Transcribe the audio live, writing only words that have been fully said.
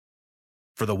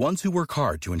For the ones who work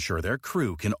hard to ensure their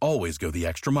crew can always go the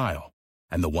extra mile,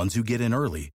 and the ones who get in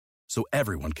early so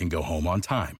everyone can go home on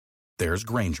time, there's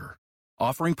Grainger,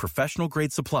 offering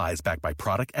professional-grade supplies backed by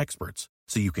product experts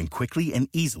so you can quickly and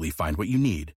easily find what you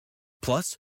need.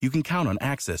 Plus, you can count on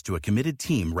access to a committed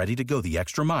team ready to go the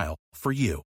extra mile for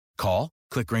you. Call,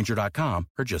 click Grainger.com,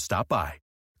 or just stop by.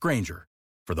 Grainger,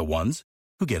 for the ones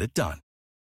who get it done.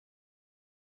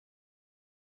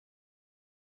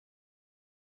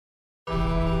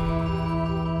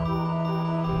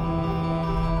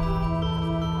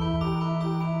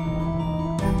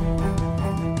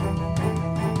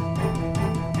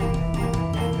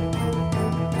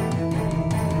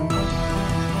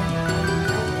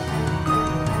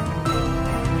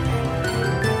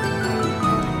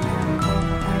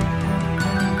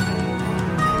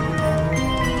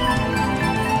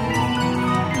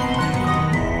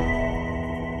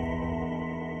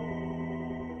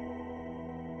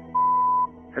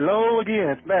 Hello again,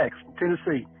 it's Max from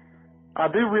Tennessee. I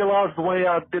do realize the way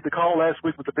I did the call last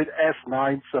week was a bit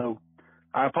asinine, so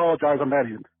I apologize on that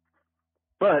end.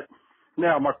 But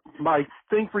now my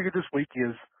thing for you this week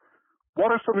is,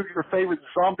 what are some of your favorite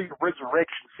zombie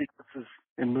resurrection sequences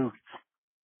in movies?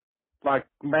 Like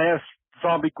mass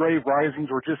zombie grave risings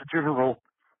or just a general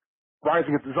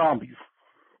rising of the zombies.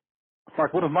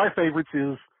 Like one of my favorites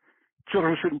is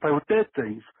Children Shouldn't Play with Dead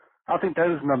Things. I think that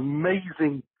is an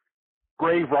amazing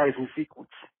grave rising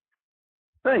sequence.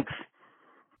 Thanks.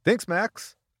 Thanks,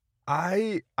 Max.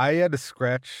 I had to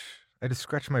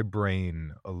scratch my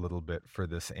brain a little bit for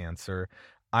this answer.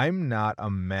 I'm not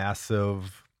a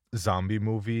massive zombie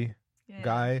movie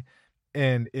guy,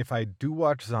 and if I do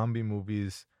watch zombie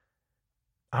movies,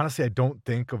 honestly, I don't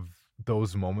think of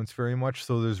those moments very much.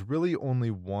 So there's really only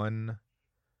one.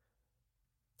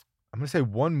 I'm gonna say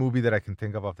one movie that I can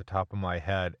think of off the top of my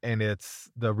head, and it's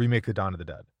the remake of Dawn of the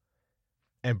Dead.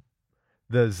 And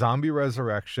the zombie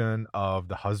resurrection of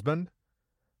the husband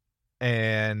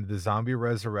and the zombie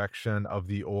resurrection of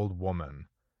the old woman,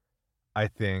 I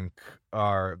think,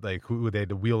 are like who they had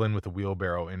to wheel in with a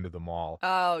wheelbarrow into the mall.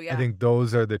 Oh, yeah. I think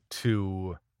those are the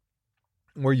two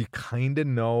where you kind of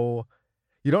know,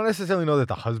 you don't necessarily know that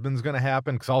the husband's going to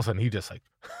happen, because all of a sudden he just like,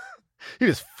 he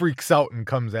just freaks out and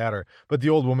comes at her. But the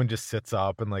old woman just sits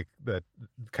up and like that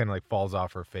kind of like falls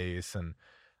off her face. And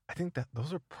I think that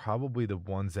those are probably the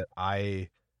ones that I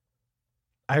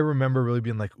remember really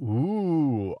being like,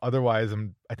 ooh. Otherwise,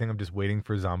 I think I'm just waiting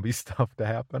for zombie stuff to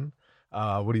happen.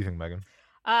 What do you think, Megan?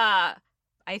 I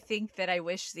think that I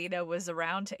wish Xena was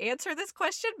around to answer this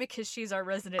question because she's our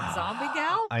resident zombie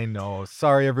gal. I know.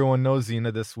 Sorry, everyone. No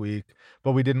Xena this week,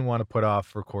 but we didn't want to put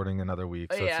off recording another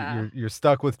week. So you're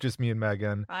stuck with just me and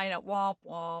Megan. I know. Womp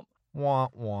womp. Wah,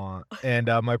 wah. And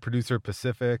my producer,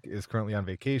 Pacific, is currently on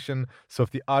vacation. So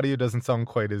if the audio doesn't sound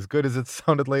quite as good as it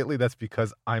sounded lately, that's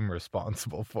because I'm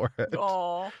responsible for it.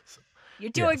 Oh,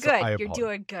 you're doing good. You're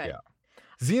doing good. Yeah.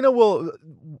 Xena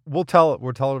we'll tell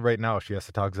her right now she has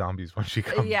to talk zombies when she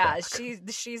comes back.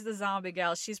 she's the zombie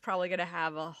gal. She's probably gonna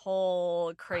have a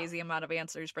whole crazy amount of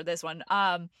answers for this one.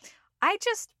 I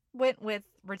just went with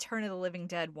Return of the Living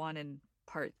Dead 1 and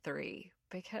Part 3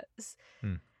 because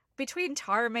between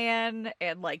Tarman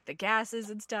and like the gases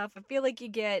and stuff, I feel like you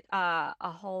get a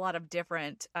whole lot of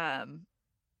different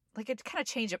like it kind of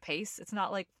change of pace. It's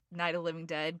not like Night of the Living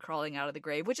Dead crawling out of the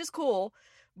grave, which is cool.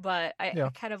 But I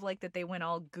kind of like that they went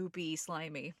all goopy,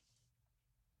 slimy.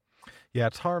 Yeah,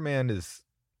 Tarman is...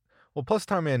 Well, plus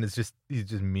Tarman is he's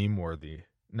just meme-worthy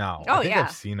now. Oh, I think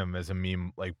I've seen him as a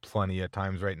meme like plenty of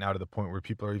times right now, to the point where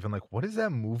people are even like, what is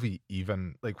that movie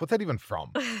even... Like, what's that even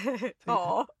from?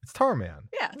 Oh, it's Tarman.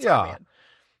 Yeah, it's Tarman.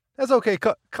 That's okay.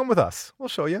 Come with us. We'll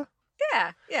show you.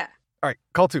 Yeah. All right,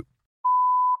 call 2.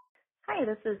 Hi,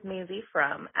 this is Maisie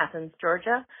from Athens,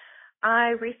 Georgia. I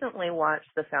recently watched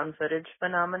the Found Footage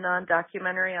Phenomenon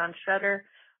documentary on Shudder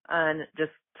and just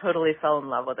totally fell in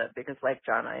love with it because, like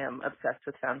John, I am obsessed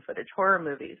with found footage horror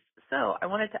movies. So I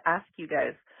wanted to ask you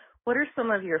guys, what are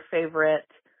some of your favorite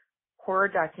horror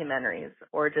documentaries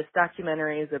or just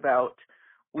documentaries about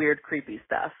weird, creepy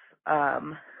stuff?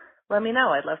 Let me know.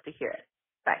 I'd love to hear it.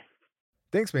 Bye.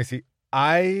 Thanks, Macy.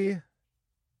 I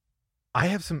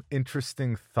have some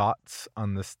interesting thoughts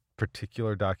on this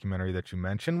particular documentary that you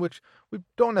mentioned, which we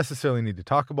don't necessarily need to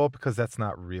talk about because that's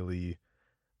not really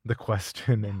the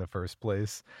question in the first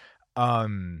place.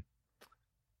 Maybe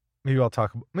I'll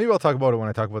talk about it when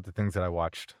I talk about the things that I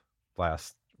watched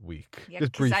last week,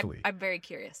 just briefly. I'm very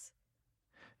curious.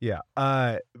 Yeah.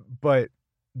 But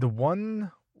the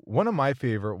one of my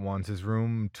favorite ones is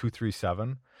Room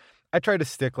 237. I try to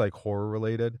stick like horror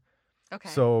related. Okay.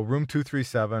 So Room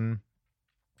 237,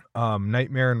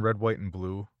 Nightmare in Red, White, and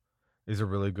Blue is a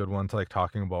really good one to like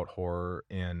talking about horror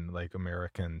in like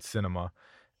American cinema.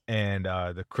 And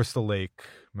the Crystal Lake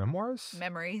Memoirs?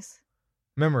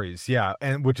 Memories. Yeah,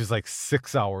 and which is like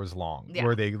 6 hours long, Yeah.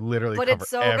 where they literally But cover it's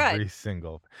so every good.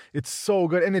 single. It's so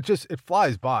good, and it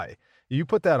flies by. You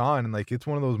put that on, and like it's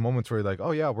one of those moments where you're like,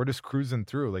 oh yeah, we're just cruising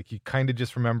through. Like you kind of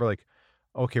just remember, like,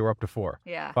 okay, we're up to 4,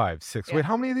 Yeah. 5, 6. Yeah. Wait,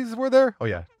 how many of these were there? Oh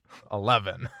yeah,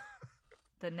 11.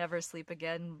 The Never Sleep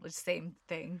Again, same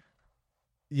thing.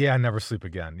 Yeah, Never Sleep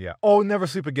Again. Yeah. Oh, Never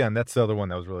Sleep Again. That's the other one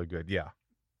that was really good. Yeah.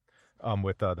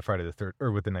 With the Friday the 3rd,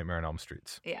 or with the Nightmare on Elm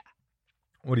Streets. Yeah.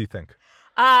 What do you think?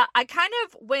 I kind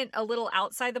of went a little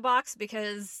outside the box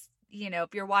because, you know,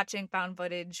 if you're watching found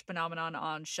footage phenomenon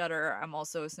on Shudder, I'm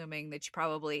also assuming that you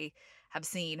probably have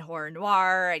seen horror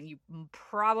noir, and you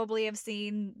probably have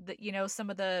seen the, you know, some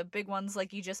of the big ones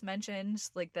like you just mentioned,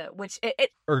 like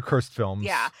Or cursed films.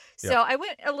 Yeah. Yep. So I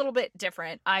went a little bit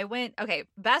different. I went, okay,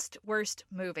 best worst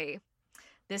movie.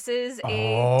 This is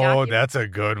a that's a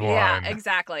good one. Yeah,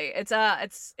 exactly.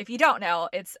 It's if you don't know,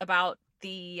 it's about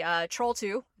the Troll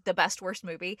 2, the best worst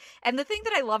movie. And the thing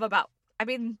that I love about, I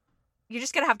mean, you're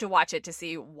just gonna have to watch it to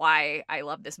see why I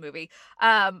love this movie.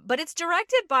 But it's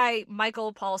directed by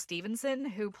Michael Paul Stevenson,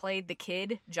 who played the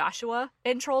kid Joshua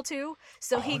in Troll 2.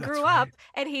 So he that's grew right. up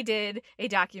and he did a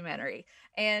documentary.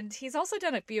 And he's also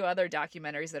done a few other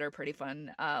documentaries that are pretty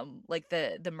fun. Like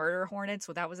the Murder Hornets,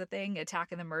 well, that was a thing,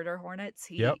 Attack of the Murder Hornets.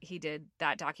 He did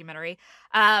that documentary.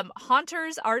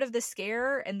 Haunters, Art of the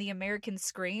Scare, and The American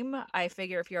Scream. I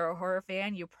figure if you're a horror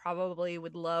fan, you probably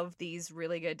would love these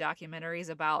really good documentaries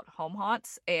about home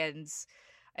haunts. And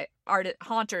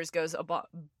Haunters goes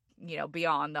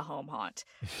beyond the home haunt.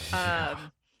 Yeah.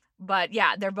 But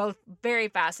yeah, they're both very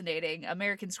fascinating.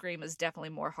 American Scream is definitely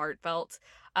more heartfelt.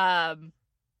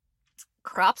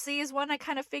 Cropsy is one I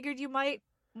kind of figured you might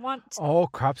want. Oh,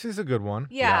 Cropsy's a good one.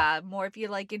 Yeah, more if you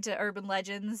like into urban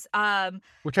legends.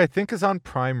 Which I think is on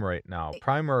Prime right now.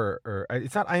 Prime or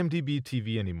it's not IMDb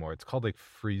TV anymore. It's called like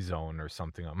Free Zone or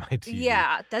something on my TV.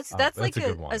 Yeah, that's like a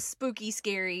good one. a spooky,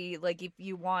 scary, like if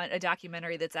you want a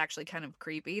documentary that's actually kind of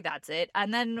creepy, that's it.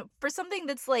 And then for something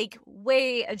that's like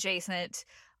way adjacent,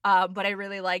 but I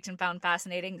really liked and found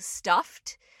fascinating,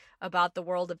 Stuffed, about the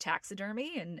world of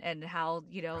taxidermy and how,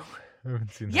 you know, I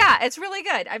haven't seen that. yeah, it's really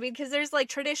good. I mean, because there's like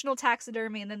traditional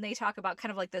taxidermy, and then they talk about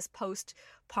kind of like this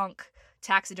post-punk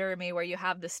taxidermy where you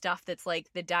have the stuff that's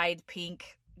like the dyed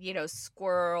pink, you know,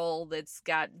 squirrel that's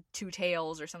got 2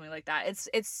 tails or something like that.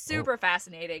 It's super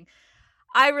fascinating.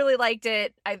 I really liked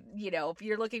it. If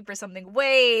you're looking for something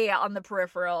way on the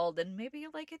peripheral, then maybe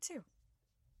you'll like it too.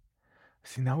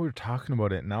 See, now we're talking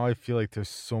about it. Now I feel like there's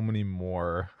so many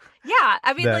more. Yeah,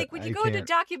 I mean, that like when you I go into can't-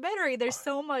 documentary, there's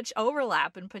so much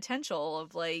overlap and potential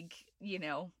of like, you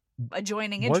know,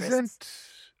 adjoining interests.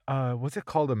 Was it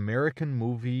called American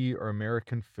Movie or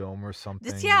American Film or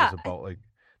something? yeah, It was about like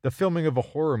the filming of a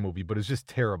horror movie, but it's just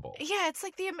terrible. Yeah, it's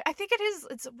like I think it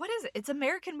is. What is it? It's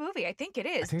American Movie. I think it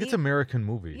is. I think it's American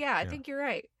Movie. Yeah, I think you're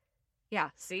right. Yeah,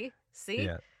 see?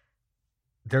 Yeah.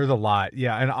 There's a lot.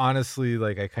 Yeah, and honestly,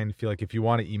 like I kind of feel like if you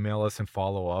want to email us and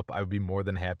follow up, I would be more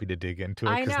than happy to dig into it,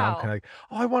 I because now I'm know. kind of like,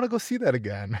 oh, I want to go see that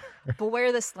again.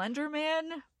 Beware the Slender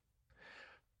Man.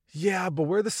 Yeah, but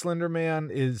where the Slender Man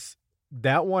is,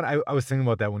 that one, I was thinking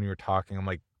about that when you were talking. I'm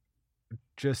like,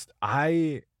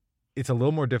 it's a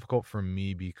little more difficult for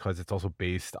me because it's also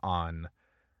based on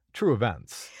true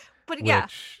events, But yeah,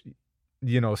 which,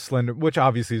 you know, which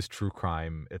obviously is true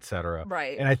crime, etc.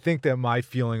 right. And I think that my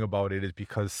feeling about it is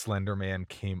because Slender Man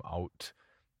came out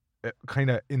kind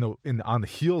of on the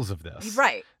heels of this.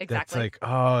 Right, That's exactly. like,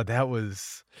 oh, that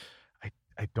was,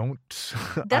 I don't,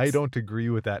 I don't agree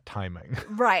with that timing.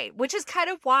 Right, which is kind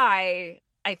of why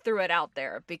I threw it out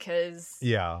there, because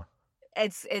Yeah.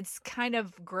 it's kind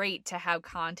of great to have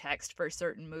context for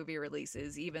certain movie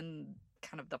releases, even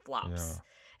kind of the flops. Yeah.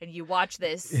 And you watch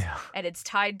this, Yeah. and it's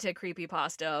tied to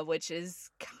creepypasta, which is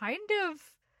kind of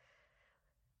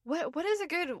what is a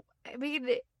good. I mean,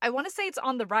 I want to say it's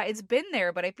on the rise. It's been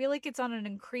there, but I feel like it's on an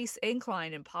increased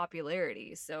incline in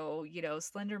popularity. So, you know,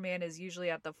 Slender Man is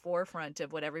usually at the forefront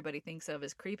of what everybody thinks of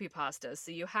as creepypasta. So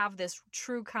you have this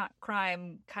true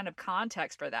crime kind of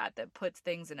context for that puts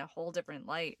things in a whole different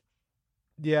light.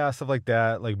 Yeah, stuff like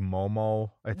that, like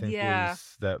Momo, I think Yeah.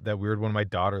 was that weird one. My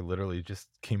daughter literally just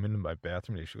came into my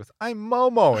bathroom and she goes, "I'm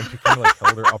Momo," and she kind of like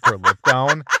held her upper lip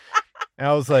down, and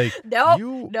I was like, Nope,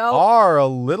 "You nope. are a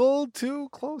little too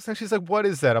close." And she's like, "What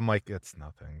is that?" I'm like, "It's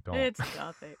nothing. Don't. It's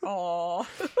nothing. Oh,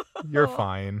 You're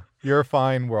fine. You're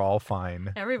fine. We're all fine.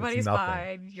 It's Everybody's nothing.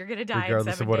 fine. You're gonna die Regardless in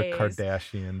of 7 what days. a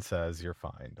Kardashian says, you're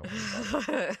fine. Don't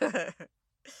worry about it."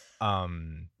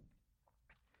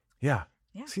 Yeah.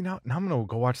 Yeah. See, now I'm going to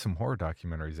go watch some horror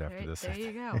documentaries after this. There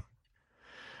you go.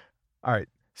 All right.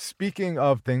 Speaking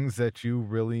of things that you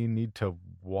really need to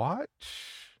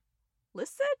watch.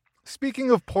 Listen.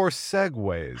 Speaking of poor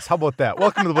segues, how about that?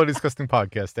 Welcome to the Bloody Disgusting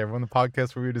Podcast, everyone. The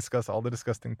podcast where we discuss all the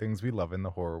disgusting things we love in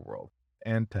the horror world.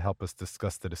 And to help us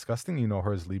discuss the disgusting, you know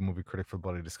her as lead movie critic for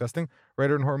Bloody Disgusting,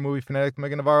 writer and horror movie fanatic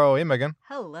Megan Navarro. Hey, Megan.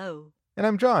 Hello. And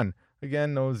I'm John.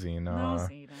 Again, no Xena. No,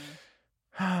 Xena.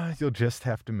 You'll just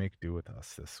have to make do with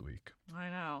us this week. I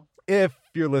know. If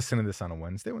you're listening to this on a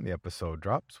Wednesday when the episode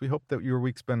drops, we hope that your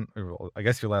week's been, or I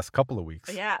guess your last couple of weeks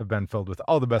have been filled with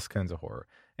all the best kinds of horror.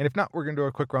 And if not, we're going to do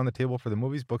a quick round the table for the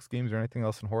movies, books, games, or anything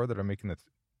else in horror that are making the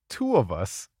two of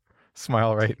us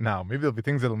smile right now. Maybe there'll be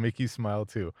things that'll make you smile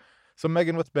too. So,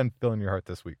 Megan, what's been filling your heart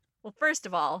this week? Well, first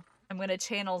of all, I'm going to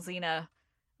channel Xena.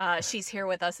 She's here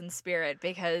with us in spirit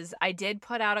because I did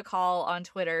put out a call on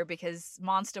Twitter because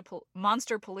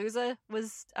Monsterpalooza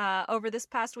was over this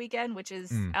past weekend, which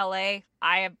is LA.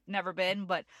 I have never been,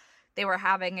 but they were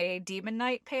having a Demon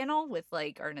Night panel with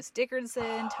like Ernest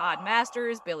Dickerson, Todd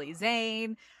Masters, Billy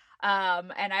Zane.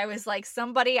 And I was like,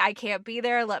 somebody, I can't be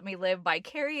there. Let me live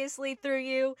vicariously through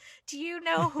you. Do you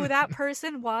know who that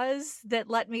person was that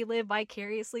let me live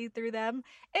vicariously through them?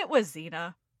 It was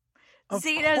Xena.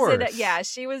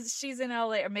 Xena's she's in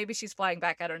LA, or maybe she's flying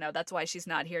back. I don't know. That's why she's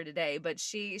not here today. But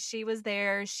she was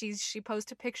there. She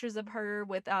posted pictures of her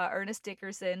with Ernest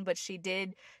Dickerson, but she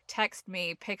did text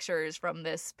me pictures from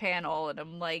this panel, and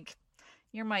I'm like,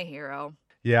 you're my hero.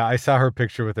 Yeah, I saw her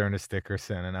picture with Ernest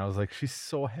Dickerson, and I was like, she's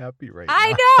so happy right now.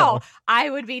 I know. I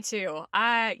would be too.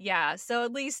 Yeah. So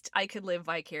at least I could live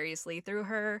vicariously through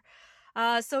her.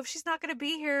 So if she's not going to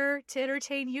be here to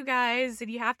entertain you guys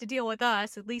and you have to deal with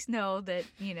us, at least know that,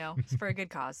 it's for a good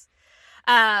cause.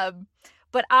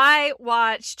 But I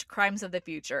watched Crimes of the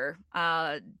Future,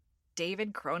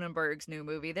 David Cronenberg's new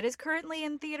movie that is currently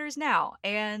in theaters now.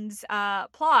 And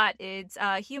plot, it's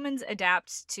humans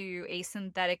adapt to a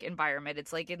synthetic environment.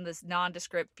 It's like in this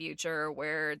nondescript future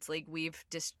where it's like we've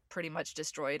just pretty much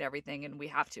destroyed everything and we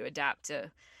have to adapt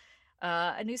to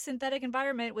a new synthetic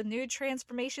environment with new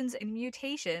transformations and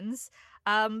mutations.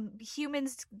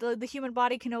 Humans, the human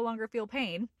body can no longer feel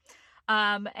pain.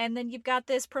 And then you've got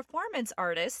this performance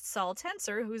artist, Saul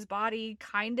Tenser, whose body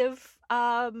kind of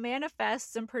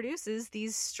manifests and produces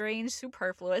these strange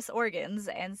superfluous organs.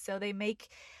 And so they make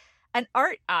an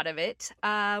art out of it.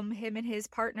 Him and his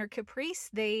partner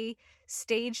Caprice, they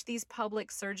stage these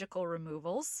public surgical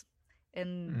removals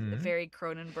in very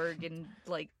Cronenberg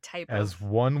like type as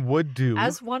one would do.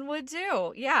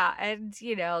 Yeah. And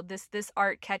this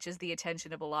art catches the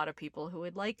attention of a lot of people who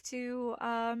would like to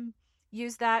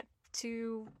use that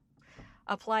to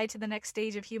apply to the next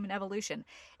stage of human evolution.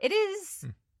 It is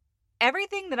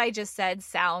everything that I just said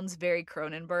sounds very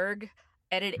Cronenberg,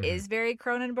 and it is very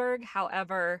Cronenberg.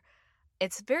 However,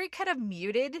 it's very kind of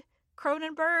muted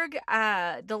Cronenberg.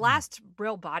 The last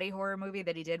real body horror movie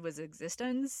that he did was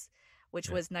Existence, which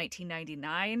was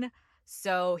 1999.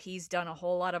 So he's done a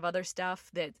whole lot of other stuff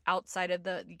that's outside of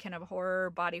the kind of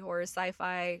horror, body horror,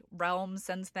 sci-fi realm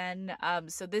since then.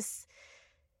 So this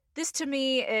to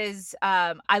me is,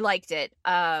 I liked it.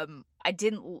 I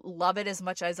didn't love it as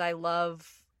much as I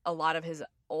love a lot of his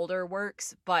older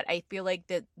works, but I feel like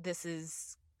that this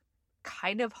is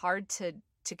kind of hard to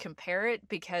compare it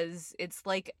because it's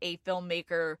like a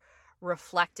filmmaker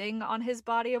reflecting on his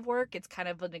body of work. It's kind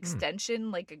of an extension,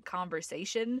 like a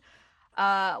conversation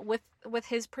with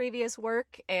his previous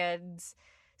work. And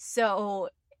so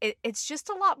it's just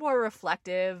a lot more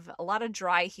reflective, a lot of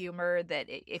dry humor that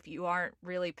if you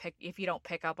don't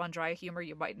pick up on dry humor,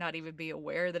 you might not even be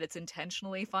aware that it's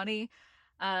intentionally funny.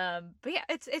 But yeah,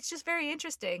 it's just very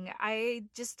interesting. I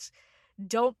just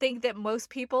don't think that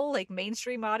most people, like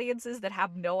mainstream audiences that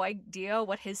have no idea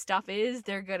what his stuff is,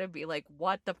 they're gonna be like,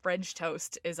 what the French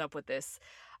toast is up with this?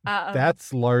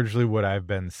 That's largely what I've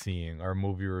been seeing, our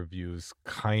movie reviews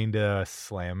kind of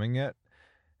slamming it.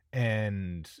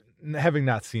 And having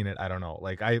not seen it, I don't know.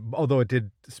 Like although it did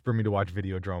spur me to watch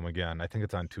Videodrome again. I think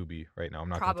it's on Tubi right now. I'm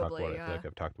not going to talk about it. I feel like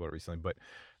I've talked about it recently, but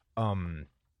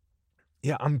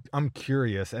yeah, I'm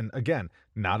curious. And again,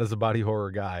 not as a body horror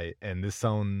guy, and this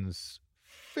sounds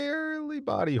fairly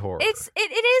body horror. It is and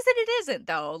it isn't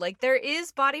though. Like there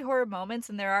is body horror moments,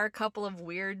 and there are a couple of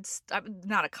weird.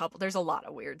 Not a couple. There's a lot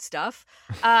of weird stuff.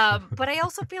 But I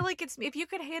also feel like if you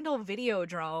could handle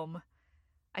Videodrome,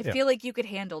 I feel like you could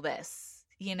handle this.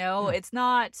 It's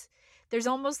not. There's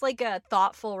almost like a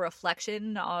thoughtful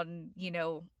reflection on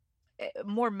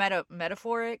more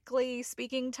metaphorically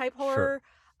speaking type horror.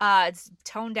 Sure. It's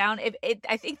toned down.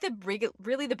 I think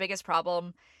really the biggest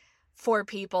problem for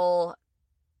people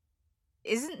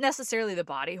isn't necessarily the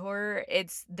body horror.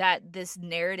 It's that this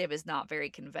narrative is not very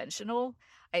conventional.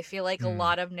 I feel like a Mm.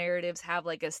 lot of narratives have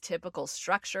like a typical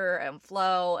structure and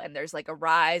flow, and there's like a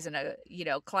rise and a,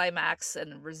 climax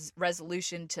and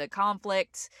resolution to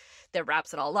conflict that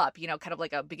wraps it all up, kind of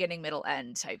like a beginning, middle,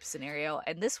 end type scenario.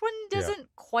 And this one Yeah.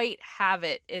 doesn't quite have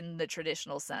it in the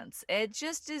traditional sense. It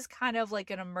just is kind of like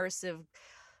an immersive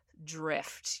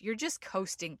drift. You're just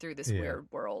coasting through this Yeah.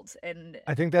 weird world. And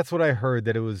I think that's what I heard,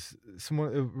 that it was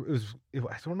someone,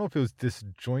 I don't know if it was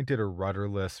disjointed or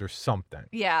rudderless or something,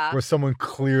 yeah. where someone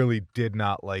clearly did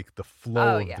not like the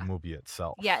flow Oh, of yeah. the movie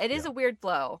itself. Yeah, it is a weird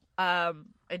flow.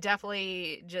 It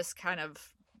definitely just kind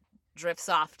of drifts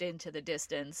off into the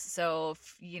distance. So,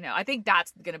 I think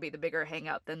that's going to be the bigger hang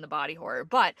up than the body horror.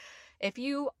 But if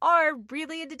you are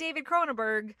really into David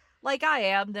Cronenberg, like I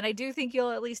am, then I do think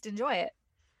you'll at least enjoy it.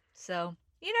 So,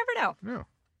 you never know. Yeah.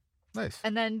 Nice.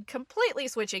 And then completely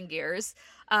switching gears,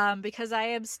 because I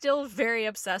am still very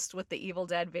obsessed with the Evil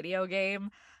Dead video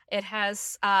game. It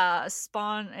has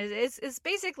spawned. It's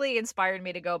basically inspired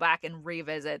me to go back and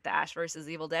revisit the Ash vs.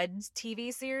 Evil Dead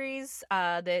TV series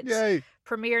that Yay.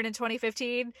 premiered in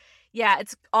 2015. Yeah,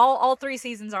 it's all 3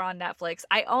 seasons are on Netflix.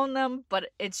 I own them, but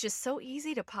it's just so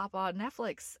easy to pop on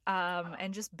Netflix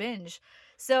and just binge.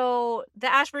 So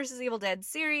the Ash vs. Evil Dead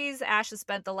series, Ash has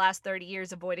spent the last 30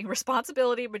 years avoiding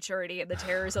responsibility, maturity, and the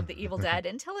terrors of the Evil Dead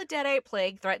until a deadite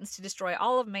plague threatens to destroy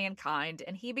all of mankind,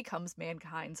 and he becomes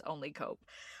mankind's only cope.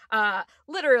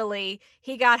 Literally,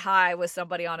 he got high with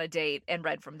somebody on a date and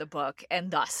read from the book, and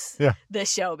thus the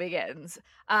show begins.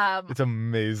 It's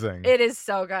amazing. It is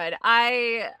so good.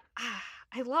 I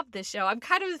love this show. I'm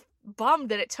kind of bummed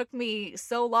that it took me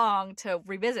so long to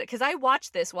revisit, because I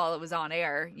watched this while it was on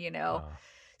air,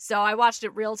 So I watched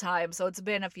it real time, so it's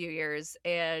been a few years,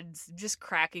 and just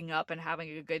cracking up and having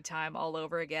a good time all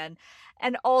over again.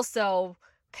 And also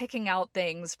picking out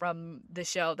things from the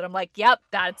show that I'm like, yep,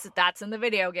 that's in the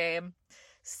video game.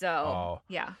 So,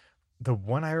 yeah. The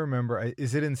one I remember,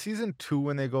 is it in season 2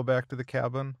 when they go back to the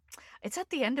cabin? It's at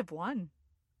the end of 1.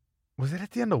 Was it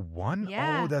at the end of 1?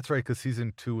 Yeah. Oh, that's right, because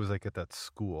season 2 was like at that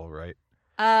school, right?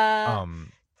 I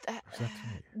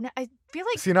feel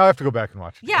like... See, now I have to go back and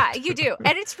watch it. Yeah, you do.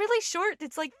 And it's really short.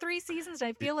 It's like 3 seasons, and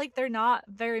I feel like they're not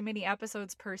very many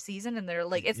episodes per season, and they're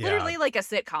like, it's literally like a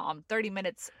sitcom, 30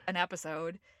 minutes an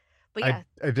episode. But yeah.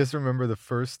 I just remember the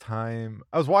first time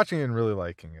I was watching it and really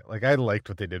liking it. Like, I liked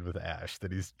what they did with Ash,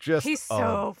 that he's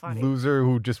so funny. Loser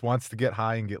who just wants to get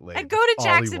high and get laid. And go to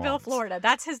Jacksonville, Florida.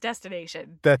 That's his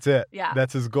destination. That's it. Yeah.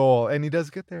 That's his goal. And he does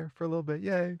get there for a little bit.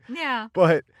 Yay. Yeah.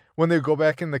 But when they go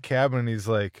back in the cabin, he's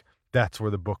like, that's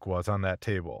where the book was, on that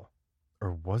table.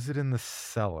 Or was it in the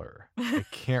cellar? I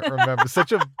can't remember.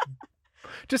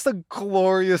 Just a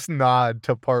glorious nod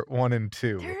to part 1 and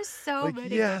 2. There's so like,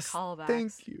 many yes, callbacks.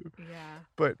 Thank you. Yeah.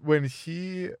 But when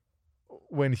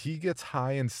he gets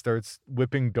high and starts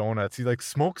whipping donuts, he like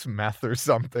smokes meth or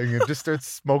something and just starts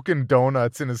smoking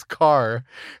donuts in his car.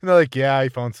 And they're like, yeah, I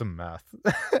found some meth.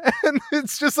 And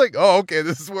it's just like, oh, okay,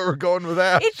 this is where we're going with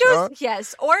that. It goes,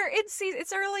 yes. Or it's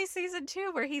early season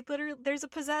 2 where he literally, there's a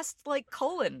possessed like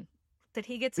colon that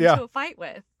he gets into a fight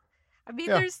with. I mean,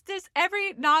 there's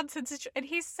every nonsense, and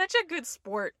he's such a good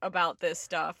sport about this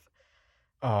stuff.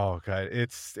 Oh God,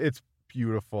 it's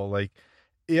beautiful. Like,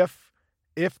 if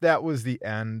that was the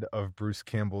end of Bruce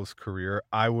Campbell's career,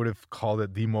 I would have called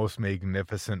it the most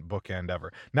magnificent bookend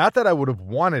ever. Not that I would have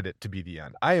wanted it to be the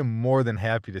end. I am more than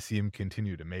happy to see him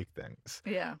continue to make things.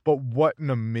 Yeah. But what an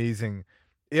amazing,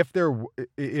 if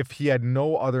he had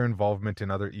no other involvement in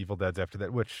other Evil Deads after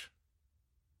that, which.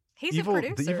 He's a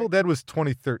producer. The Evil Dead was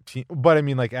 2013, but I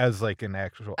mean, like, as like an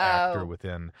actual actor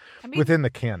within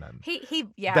the canon. He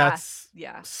That's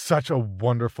such a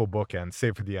wonderful bookend,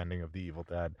 save for the ending of the Evil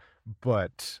Dead.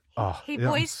 But he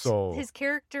voiced his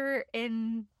character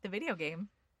in the video game,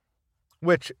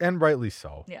 and rightly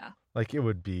so. Yeah, like, it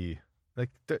would be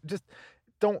like, just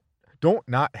don't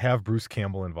not have Bruce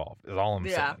Campbell involved. Is all I'm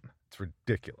saying. It's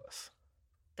ridiculous.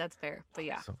 That's fair, but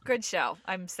good show.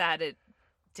 I'm sad it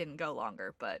didn't go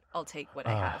longer, but I'll take what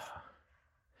I have.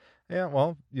 Yeah,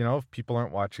 well, if people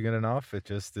aren't watching it enough, it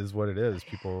just is what it is.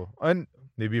 People, and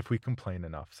maybe if we complain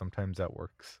enough, sometimes that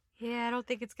works. Yeah, I don't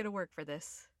think it's gonna work for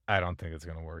this. I don't think it's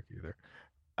gonna work either.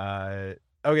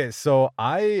 Okay, so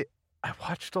I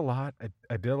watched a lot.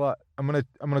 I did a lot. I'm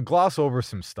gonna gloss over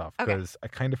some stuff because I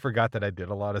kind of forgot that I did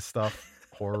a lot of stuff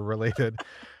horror related.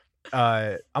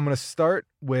 I'm gonna start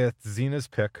with Zena's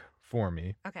pick for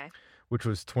me. Okay. Which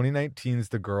was 2019's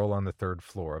The Girl on the Third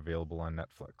Floor, available on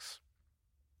Netflix.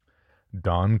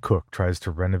 Don Cook tries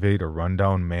to renovate a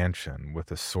rundown mansion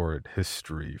with a sordid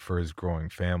history for his growing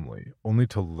family, only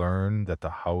to learn that the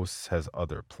house has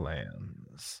other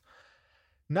plans.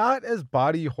 Not as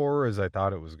body horror as I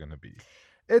thought it was going to be.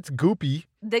 It's goopy.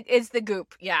 It's the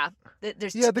goop, yeah. The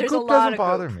There's goop a lot doesn't of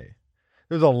bother goop. me.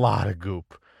 There's a lot of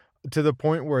goop to the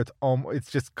point where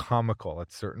it's just comical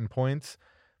at certain points.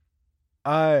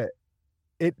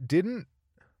 It didn't.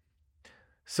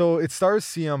 So it stars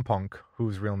CM Punk,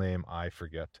 whose real name I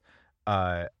forget.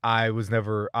 I was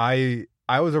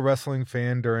a wrestling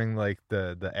fan during like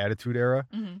the Attitude Era,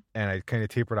 Mhm. and I kind of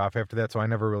tapered off after that. So I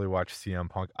never really watched CM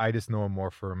Punk. I just know him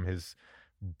more from his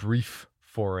brief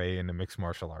foray into mixed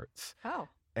martial arts, Oh.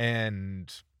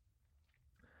 and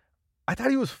I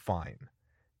thought he was fine.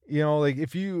 You know, like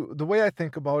the way I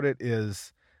think about it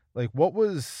is like what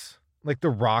was like The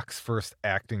Rock's first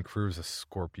acting career as a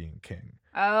Scorpion King.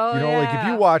 Oh, You know, like if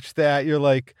you yeah. watch that, you're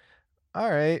like, all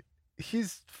right,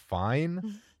 he's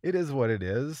fine. It is what it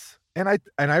is. And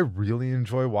I really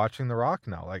enjoy watching The Rock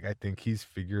now. Like I think he's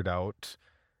figured out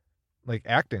like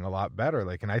acting a lot better.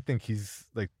 Like, and I think he's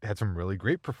like had some really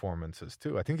great performances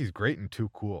too. I think he's great in Too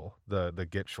Cool, the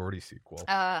Get Shorty sequel.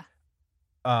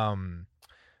 Um,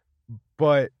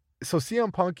 but so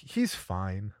CM Punk, he's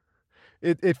fine.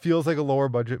 It feels like a lower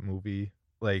budget movie,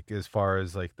 like as far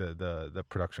as like the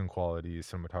production quality,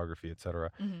 cinematography, etc.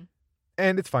 Mhm.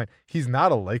 And it's fine. He's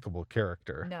not a likable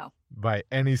character No. by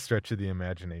any stretch of the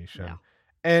imagination. No.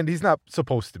 And he's not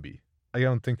supposed to be. I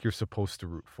don't think you're supposed to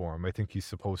root for him. I think he's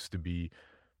supposed to be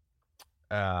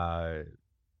the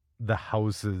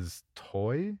house's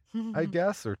toy, I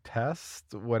guess, or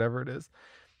test, whatever it is.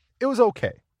 It was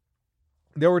okay.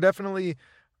 There were definitely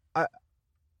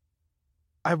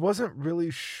I wasn't really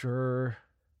sure.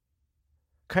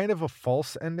 Kind of a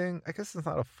false ending. I guess it's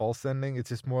not a false ending. It's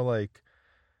just more like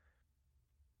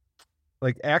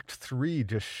Act 3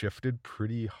 just shifted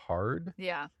pretty hard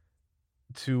Yeah.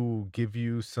 to give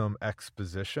you some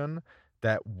exposition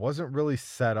that wasn't really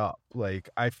set up. Like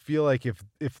I feel like if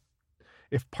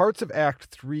parts of Act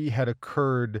 3 had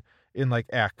occurred in like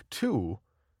Act 2,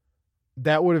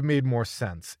 that would have made more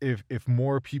sense if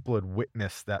more people had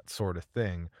witnessed that sort of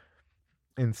thing,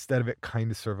 instead of it kind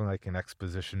of serving like an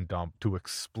exposition dump to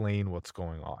explain what's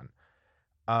going on.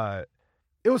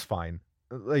 It was fine.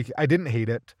 Like I didn't hate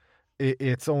it. I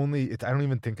don't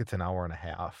even think it's an hour and a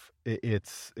half.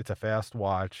 It's a fast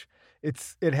watch.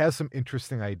 It has some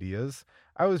interesting ideas.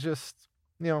 I was just,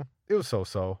 it was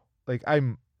so. Like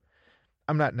I'm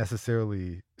not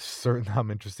necessarily certain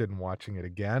I'm interested in watching it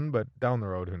again, but down the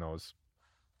road, who knows?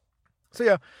 So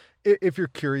yeah, if you're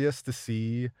curious to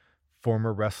see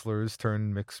former wrestlers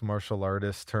turn mixed martial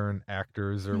artists turn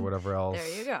actors or whatever else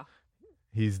There you go.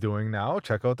 he's doing now,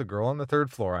 check out The Girl on the Third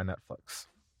Floor on Netflix.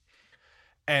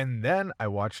 And then I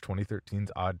watched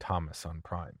 2013's Odd Thomas on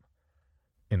Prime.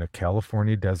 In a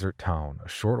California desert town, a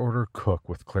short-order cook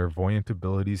with clairvoyant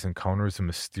abilities encounters a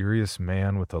mysterious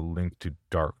man with a link to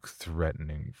dark,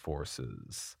 threatening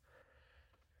forces.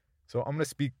 So I'm going to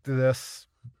speak to this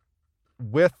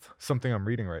with something I'm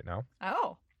reading right now.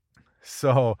 Oh.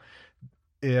 So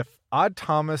if Odd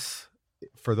Thomas,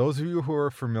 for those of you who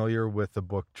are familiar with the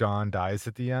book John Dies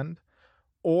at the End,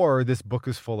 or This Book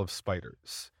is Full of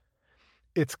Spiders,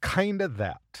 it's kind of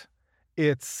that.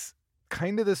 It's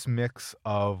kind of this mix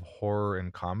of horror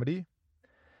and comedy,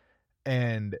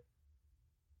 and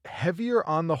heavier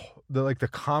on the like the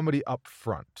comedy up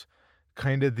front,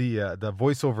 kind of the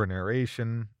voiceover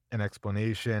narration and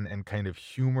explanation and kind of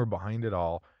humor behind it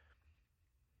all.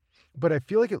 But I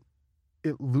feel like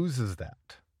it loses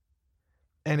that,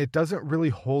 and it doesn't really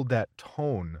hold that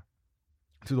tone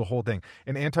to the whole thing.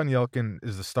 And Anton Yelchin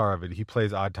is the star of it. He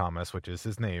plays Odd Thomas, which is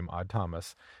his name, Odd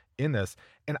Thomas, in this.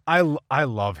 And I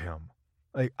love him.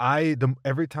 Like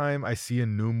every time I see a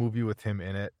new movie with him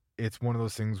in it, it's one of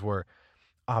those things where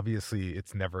obviously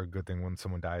it's never a good thing when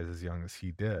someone dies as young as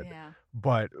he did. Yeah.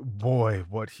 But boy,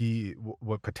 what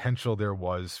potential there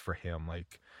was for him,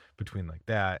 like between like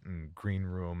that and Green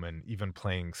Room and even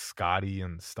playing Scotty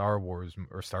in Star Wars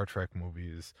or Star Trek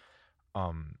movies.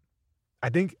 I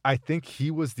think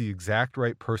he was the exact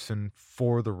right person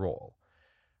for the role.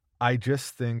 I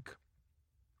just think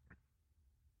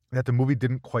that the movie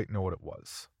didn't quite know what it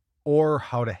was or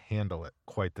how to handle it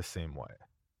quite the same way.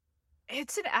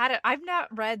 It's an I've not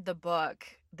read the book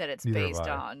that it's Neither based have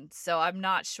I. on, so I'm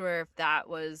not sure if that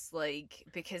was like,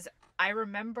 because I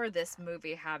remember this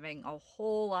movie having a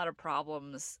whole lot of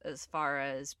problems as far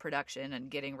as production and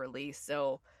getting released.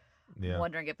 So I'm Yeah.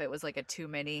 wondering if it was like a too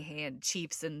many hand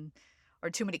chiefs or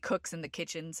too many cooks in the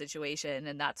kitchen situation,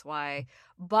 and that's why.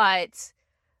 But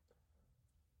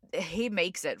he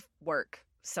makes it work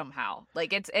somehow.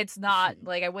 Like it's not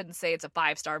like I wouldn't say it's a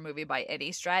 5-star movie by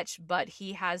any stretch, but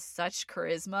he has such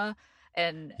charisma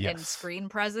and Yes. screen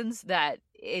presence that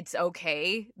it's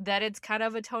okay that it's kind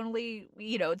of a tonally,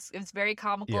 it's very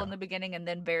comical Yeah. in the beginning and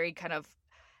then very kind of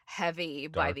heavy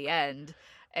by Dark. the end.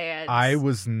 And I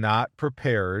was not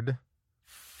prepared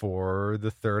for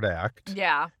the third act,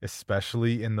 yeah.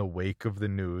 especially in the wake of the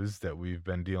news that we've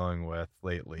been dealing with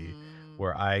lately,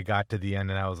 where I got to the end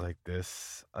and I was like,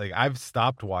 I've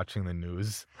stopped watching the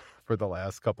news for the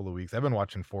last couple of weeks. I've been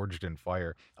watching Forged in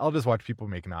Fire. I'll just watch people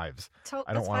make knives.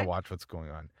 I don't want to watch what's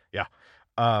going on. Yeah.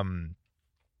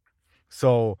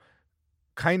 So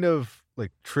kind of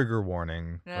like trigger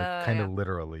warning,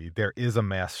 literally, there is a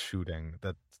mass shooting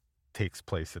that takes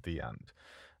place at the end.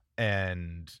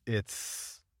 And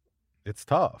it's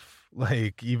tough.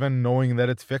 Like, even knowing that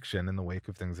it's fiction in the wake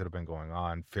of things that have been going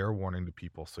on, fair warning to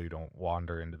people so you don't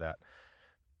wander into that.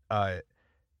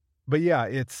 But yeah,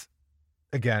 it's,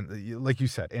 again, like you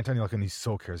said, Anthony Elkin, he's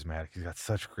so charismatic. He's got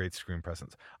such great screen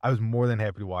presence. I was more than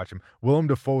happy to watch him. Willem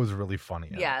Dafoe is really funny.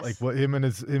 Yes. Like, what him and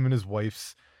his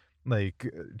wife's,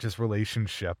 like, just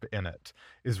relationship in it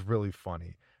is really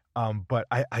funny. But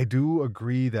I do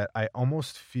agree that I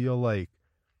almost feel like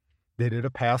they did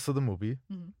a pass of the movie.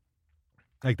 Mm-hmm.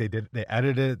 Like they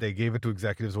edited it, they gave it to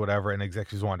executives, whatever, and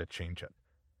executives wanted to change it.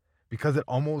 Because it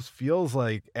almost feels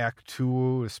like Act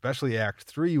 2, especially Act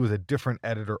 3, was a different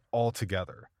editor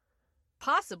altogether.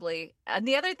 Possibly. And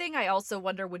the other thing I also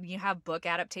wonder when you have book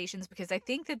adaptations, because I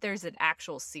think that there's an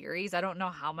actual series. I don't know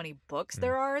how many books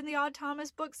there are in the Odd Thomas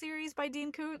book series by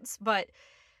Dean Koontz, but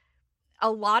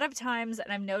a lot of times,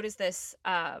 and I've noticed this,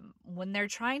 when they're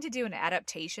trying to do an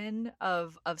adaptation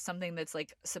of something that's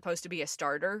like supposed to be a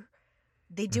starter,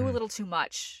 they do a little too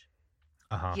much.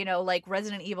 Like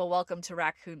Resident Evil Welcome to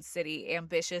Raccoon City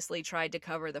ambitiously tried to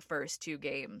cover the first 2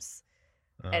 games.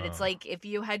 And it's like, if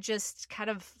you had just kind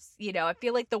of, I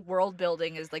feel like the world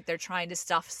building is like they're trying to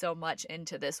stuff so much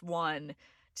into this one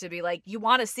to be like, you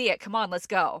want to see it, come on, let's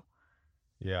go.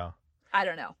 Yeah. I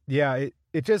don't know. Yeah,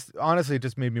 it just, honestly, it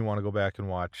just made me want to go back and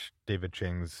watch David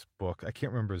Chang's book. I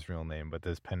can't remember his real name, but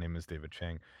his pen name is David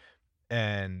Chang.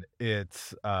 And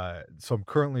it's, so I'm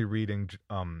currently reading,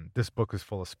 This Book is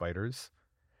Full of Spiders,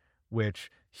 which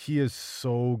he is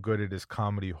so good at his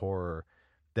comedy horror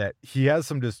that he has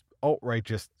some just outright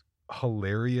just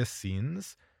hilarious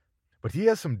scenes, but he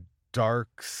has some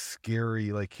dark,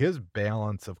 scary, like his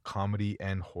balance of comedy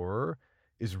and horror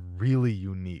is really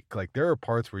unique. Like there are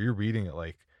parts where you're reading it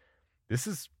like, this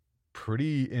is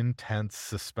pretty intense,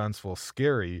 suspenseful,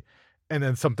 scary, and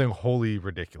then something wholly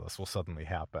ridiculous will suddenly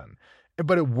happen.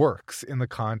 But it works in the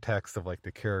context of like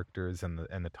the characters and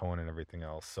the tone and everything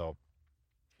else. So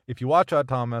if you watch Odd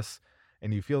Thomas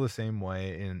and you feel the same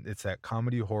way, and it's that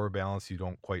comedy horror balance you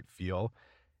don't quite feel,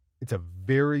 it's a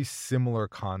very similar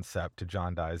concept to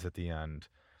John Dies at the End,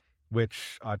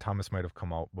 which Odd Thomas might have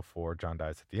come out before John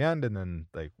Dies at the End, and then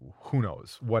like who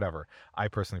knows, whatever. I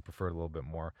personally prefer it a little bit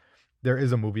more. There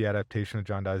is a movie adaptation of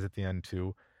John Dies at the End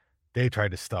too. They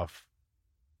tried to stuff.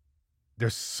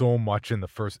 There's so much in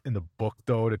the book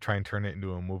though to try and turn it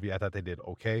into a movie. I thought they did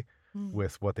okay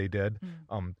with what they did.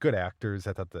 Good actors.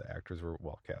 I thought the actors were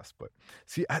well cast. But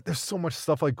see, there's so much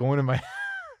stuff like going in my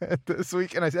head this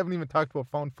week, and I haven't even talked about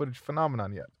found footage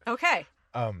phenomenon yet. Okay,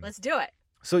 let's do it.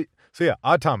 So yeah,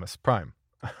 Odd Thomas, Prime,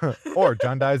 or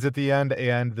John Dies at the End,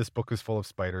 and This Book is Full of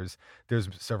Spiders. There's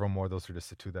several more. Those are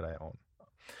just the 2 that I own.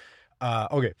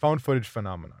 Okay, found footage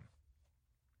phenomenon.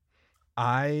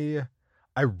 I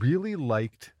really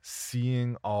liked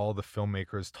seeing all the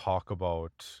filmmakers talk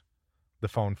about the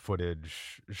found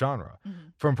footage genre.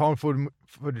 From found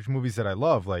footage movies that I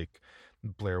love, like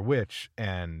Blair Witch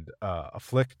and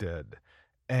Afflicted,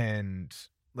 and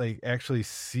like actually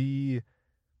see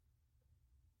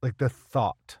like the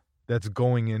thought that's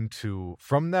going into,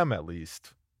 from them at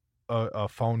least, a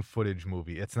found footage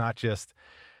movie. It's not just,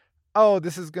 oh,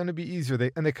 this is going to be easier.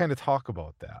 They kind of talk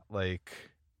about that. Like,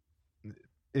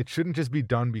 it shouldn't just be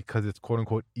done because it's quote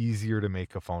unquote easier to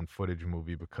make a found footage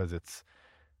movie, because it's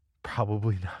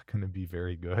probably not going to be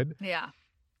very good. Yeah.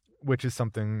 Which is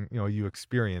something, you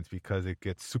experience because it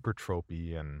gets super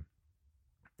tropey and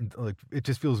like it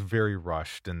just feels very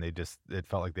rushed, and it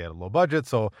felt like they had a low budget,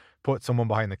 so put someone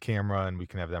behind the camera and we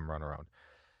can have them run around.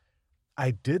 I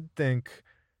did think,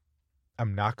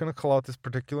 I'm not going to call out this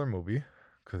particular movie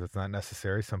because it's not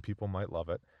necessary. Some people might love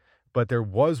it, but there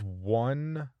was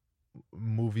one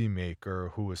movie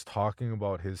maker who was talking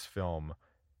about his film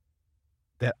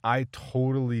that I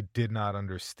totally did not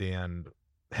understand.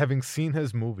 Having seen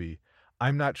his movie,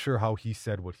 I'm not sure how he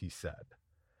said what he said.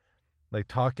 Like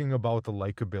talking about the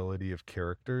likability of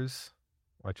characters,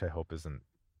 which I hope isn't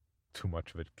too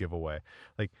much of a giveaway.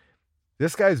 Like,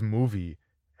 this guy's movie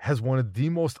has one of the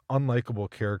most unlikable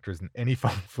characters in any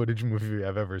found footage movie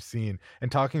I've ever seen.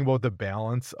 And talking about the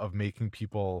balance of making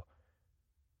people,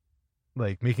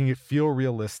 like, making it feel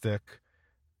realistic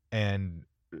and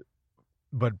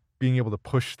but being able to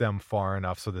push them far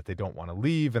enough so that they don't want to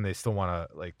leave and they still want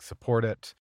to, like, support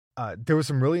it. There was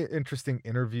some really interesting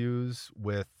interviews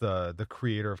with the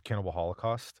creator of Cannibal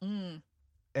Holocaust Mm.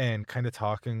 and kind of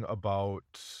talking about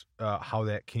how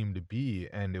that came to be.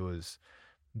 And it was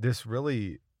this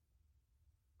really,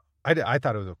 I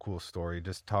thought it was a cool story,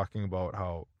 just talking about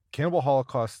how Cannibal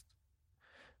Holocaust,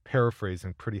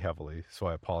 paraphrasing pretty heavily, so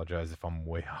I apologize if I'm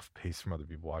way off pace from other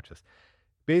people watch this,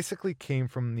 basically came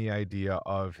from the idea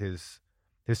of his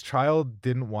child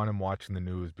didn't want him watching the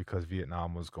news because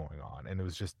Vietnam was going on and it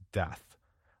was just death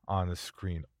on the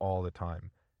screen all the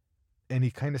time. And he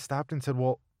kind of stopped and said,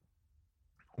 well,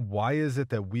 why is it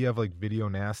that we have, like, video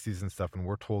nasties and stuff and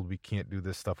we're told we can't do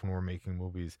this stuff when we're making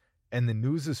movies, and the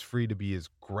news is free to be as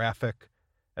graphic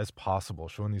as possible,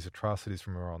 showing these atrocities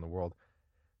from around the world?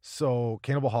 So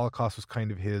Cannibal Holocaust was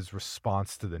kind of his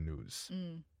response to the news.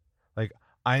 Mm. Like,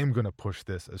 I am going to push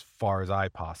this as far as I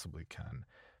possibly can.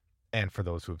 And for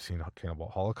those who have seen Cannibal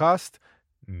Holocaust,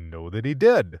 know that he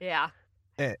did. Yeah.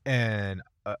 And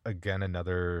again,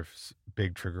 another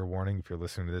big trigger warning. If you're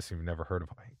listening to this and you've never heard of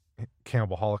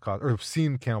Cannibal Holocaust or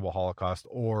seen Cannibal Holocaust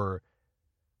or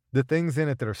the things in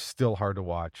it that are still hard to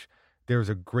watch, there's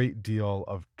a great deal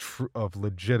of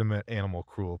legitimate animal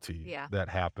cruelty that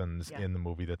happens in the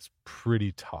movie that's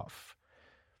pretty tough.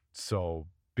 So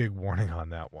big warning on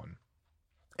that one.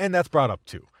 And that's brought up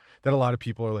too, that a lot of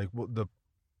people are like, well, the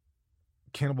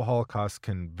Cannibal Holocaust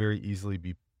can very easily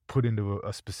be put into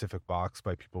a specific box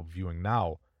by people viewing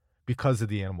now because of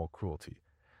the animal cruelty,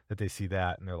 that they see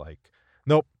that and they're like,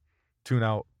 nope, tune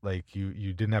out. Like,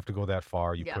 you didn't have to go that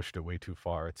far. You pushed it way too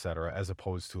far, etc. As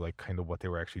opposed to, like, kind of what they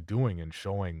were actually doing and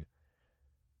showing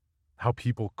how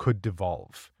people could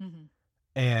devolve. Mm-hmm.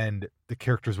 And the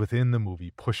characters within the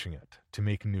movie pushing it to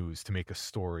make news, to make a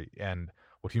story, and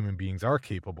what human beings are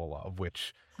capable of,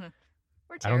 which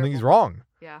I don't think he's wrong.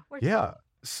 Yeah. Yeah.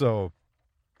 So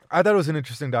I thought it was an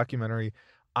interesting documentary.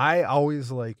 I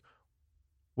always like,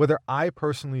 whether I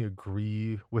personally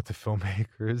agree with the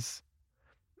filmmakers,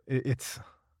 it's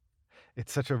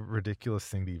such a ridiculous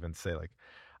thing to even say. Like,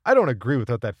 I don't agree with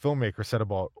what that filmmaker said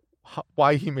about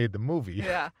why he made the movie.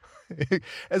 Yeah.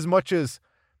 As much as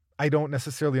I don't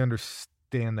necessarily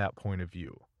understand that point of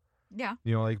view. Yeah.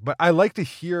 You know, like, but I like to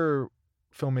hear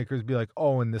filmmakers be like,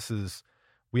 oh, and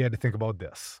we had to think about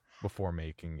this before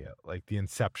making it, like the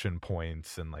inception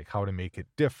points and like how to make it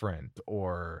different.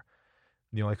 Or,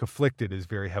 you know, like Afflicted is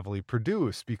very heavily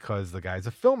produced because the guy's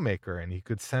a filmmaker and he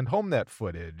could send home that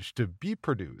footage to be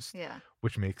produced,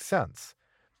 which makes sense.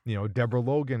 You know, Deborah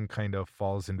Logan kind of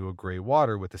falls into a gray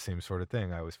water with the same sort of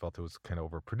thing. I always felt it was kind of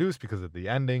overproduced because of the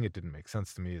ending. It didn't make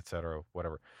sense to me, etc.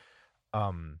 Whatever.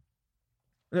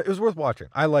 It was worth watching.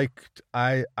 I like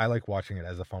watching it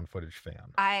as a found footage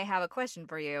fan. I have a question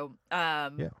for you.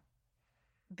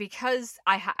 Because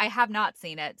I have not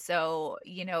seen it, so,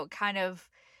 you know, kind of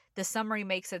the summary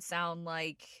makes it sound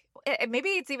like maybe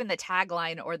it's even the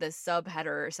tagline or the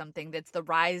subheader or something, that's the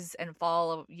rise and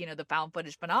fall of, you know, the found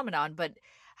footage phenomenon. But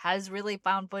has really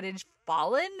found footage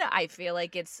fallen? I feel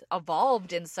like it's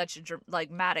evolved in such a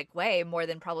dramatic way, more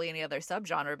than probably any other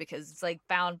subgenre, because it's like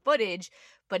found footage,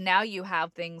 but now you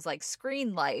have things like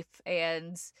Screen Life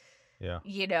and,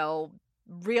 you know,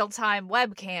 real-time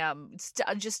webcam,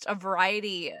 just a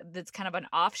variety that's kind of an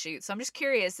offshoot. So I'm just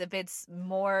curious if it's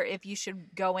more, if you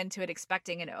should go into it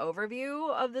expecting an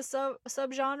overview of the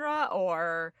subgenre,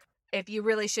 or if you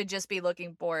really should just be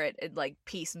looking for it like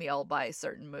piecemeal by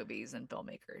certain movies and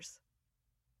filmmakers.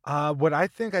 What I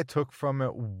think I took from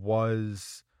it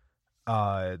was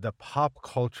the pop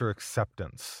culture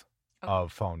acceptance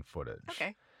of found footage.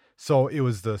 Okay. So it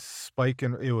was the spike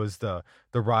and it was the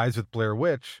rise with Blair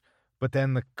Witch. But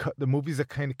then the movies that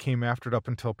kind of came after it up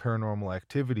until Paranormal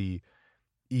Activity,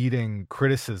 eating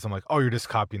criticism like, oh, you're just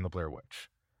copying the Blair Witch,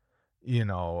 you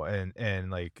know, and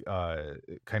like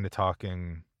kind of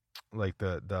talking like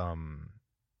the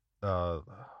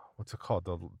what's it called,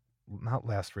 the not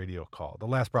last radio call, the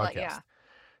last broadcast,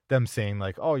 them saying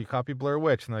like, oh, you copied Blair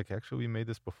Witch, and like, actually we made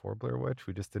this before Blair Witch,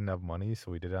 we just didn't have money, so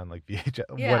we did it on like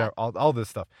VHS, whatever, all this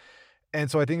stuff.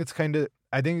 And so I think it's kind of,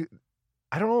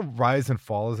 I don't know if Rise and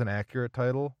Fall is an accurate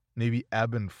title. Maybe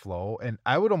Ebb and Flow. And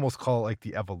I would almost call it like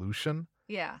the evolution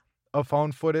of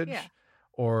found footage. Yeah.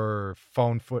 Or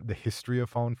the history of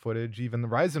found footage. Even the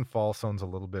Rise and Fall sounds a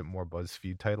little bit more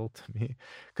BuzzFeed title to me.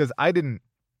 Because I didn't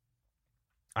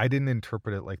I didn't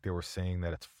interpret it like they were saying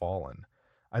that it's fallen.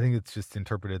 I think it's just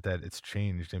interpreted that it's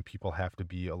changed and people have to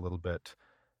be a little bit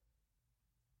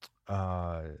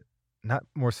not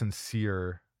more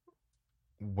sincere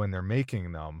when they're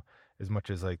making them as much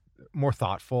as like more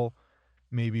thoughtful,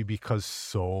 maybe because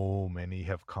so many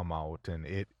have come out and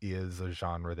it is a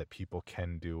genre that people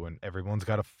can do and everyone's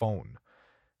got a phone,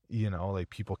 like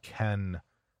people can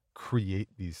create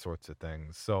these sorts of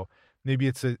things. So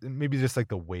maybe maybe just like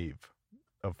the wave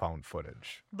of found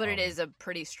footage. But it is a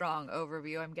pretty strong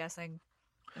overview, I'm guessing.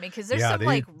 I mean, because there's Yeah, some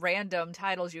like random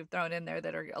titles you've thrown in there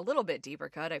that are a little bit deeper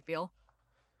cut, I feel.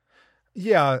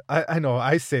 Yeah, I know.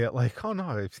 I say it like, oh no,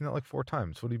 I've seen it like 4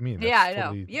 times. What do you mean? Yeah, That's I know.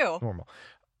 totally You. normal.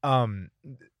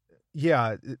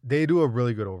 Yeah, they do a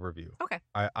really good overview. Okay.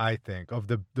 I think of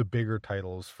the bigger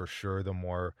titles for sure, the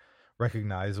more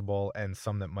recognizable, and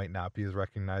some that might not be as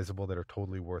recognizable that are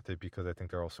totally worth it because I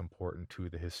think they're also important to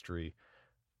the history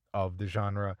of the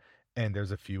genre. And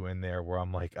there's a few in there where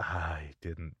I'm like, I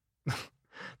didn't.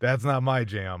 That's not my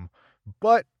jam,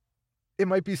 but it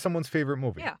might be someone's favorite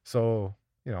movie. Yeah. So,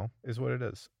 is what it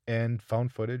is. And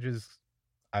found footage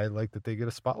I like that they get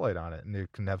a spotlight on it and they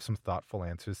can have some thoughtful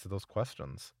answers to those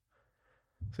questions.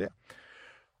 So, yeah.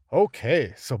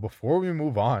 Okay. So before we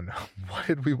move on, what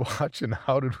did we watch and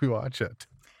how did we watch it?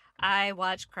 I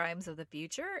watched Crimes of the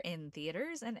Future in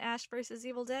theaters and Ash vs.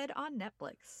 Evil Dead on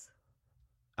Netflix.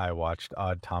 I watched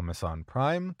Odd Thomas on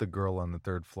Prime, The Girl on the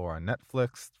Third Floor on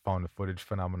Netflix, Found Footage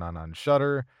Phenomenon on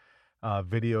Shudder,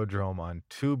 Videodrome on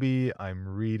Tubi. I'm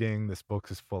reading This Book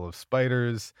is Full of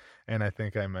Spiders, and I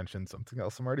think I mentioned something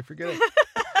else I'm already forgetting.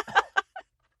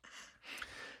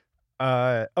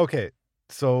 Okay,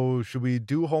 so should we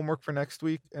do homework for next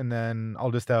week, and then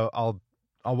I'll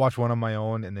watch one on my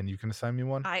own, and then you can assign me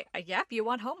one. Yeah, if you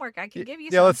want homework, I can give you.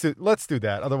 Yeah, some. let's do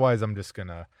that. Otherwise, I'm just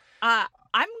gonna. I'm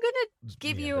gonna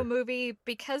give you a movie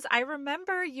because I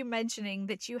remember you mentioning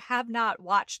that you have not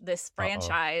watched this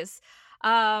franchise.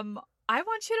 I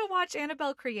want you to watch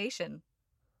Annabelle Creation.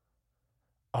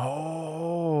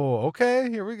 Oh, okay.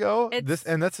 Here we go. This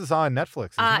is on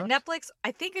Netflix. Isn't it? Netflix.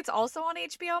 I think it's also on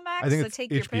HBO Max. I think so it's take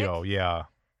HBO. Your pick. Yeah.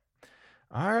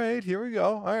 All right. Here we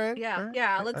go. All right. Yeah. All right.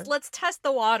 Yeah. Let's test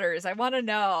the waters. I want to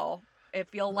know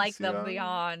if you'll like them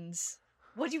beyond.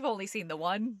 What, you've only seen the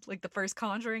one, like the first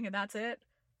Conjuring, and that's it?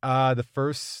 The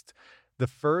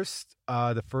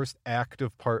first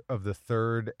active part of the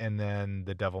third, and then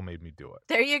The Devil Made Me Do It.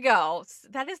 There you go.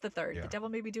 That is the third. Yeah. The Devil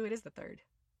Made Me Do It is the third.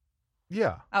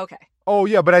 Yeah. Okay. Oh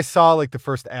yeah, but I saw like the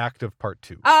first act of part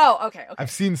 2. Oh, okay.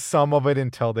 I've seen some of it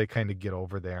until they kind of get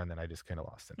over there, and then I just kind of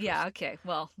lost interest. Yeah. Okay.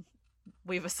 Well,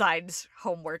 we've assigned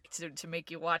homework to make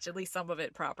you watch at least some of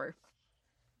it proper.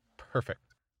 Perfect.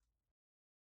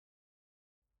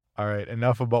 All right,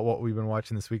 enough about what we've been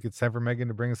watching this week. It's time for Megan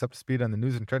to bring us up to speed on the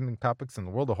news and trending topics in the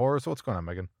world of horror. So what's going on,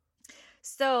 Megan?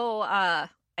 So, I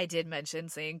did mention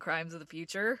seeing Crimes of the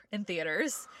Future in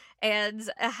theaters, and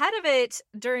ahead of it,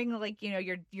 during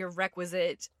your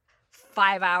requisite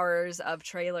 5 hours of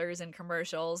trailers and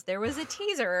commercials, there was a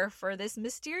teaser for this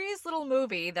mysterious little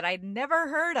movie that I'd never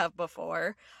heard of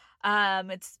before.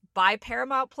 It's by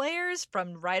Paramount Players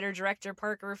from writer-director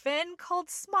Parker Finn,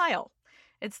 called Smile.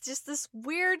 It's just this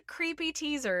weird, creepy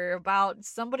teaser about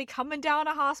somebody coming down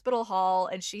a hospital hall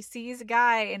and she sees a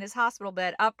guy in his hospital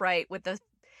bed upright with a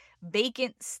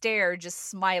vacant stare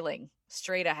just smiling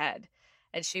straight ahead.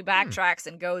 And she backtracks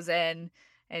and goes in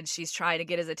and she's trying to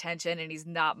get his attention and he's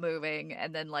not moving.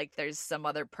 And then there's some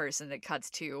other person that cuts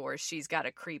to or she's got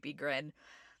a creepy grin.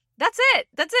 That's it.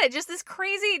 Just this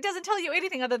crazy, it doesn't tell you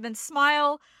anything other than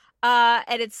Smile.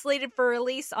 And it's slated for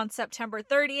release on September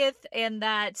 30th, and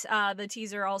that the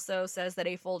teaser also says that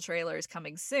a full trailer is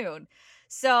coming soon.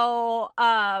 So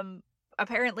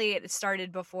apparently it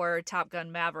started before Top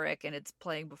Gun Maverick, and it's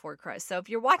playing before Christ. So if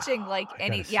you're watching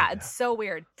it's so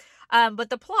weird. But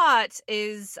the plot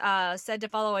is said to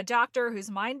follow a doctor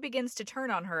whose mind begins to turn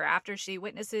on her after she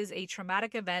witnesses a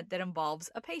traumatic event that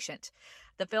involves a patient.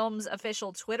 The film's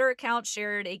official Twitter account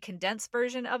shared a condensed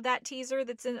version of that teaser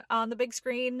that's on the big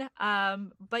screen.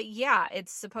 But yeah,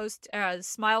 it's supposed to,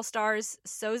 Smile stars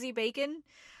Sosie Bacon,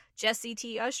 Jesse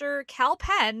T. Usher, Cal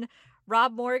Penn,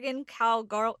 Rob Morgan, Kyle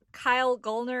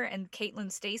Gallner, and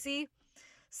Caitlin Stasey.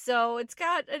 So it's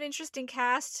got an interesting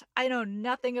cast. I know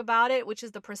nothing about it, which is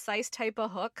the precise type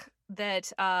of hook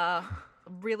that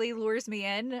really lures me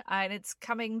in, and it's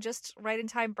coming just right in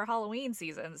time for Halloween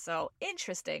season. So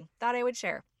interesting. Thought I would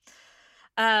share.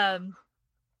 And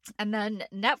then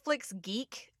Netflix's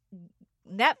Geeked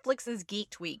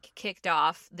Week kicked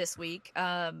off this week,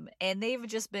 and they've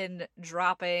just been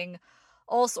dropping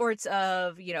all sorts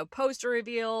of, poster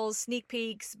reveals, sneak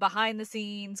peeks, behind the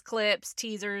scenes, clips,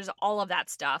 teasers, all of that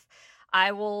stuff.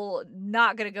 I will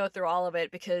not going to go through all of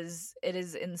it because it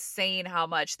is insane how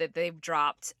much that they've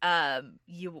dropped.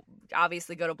 You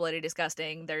obviously go to Bloody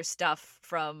Disgusting. There's stuff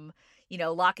from,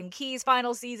 Lock and Key's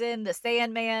final season, The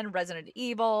Sandman, Resident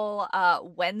Evil,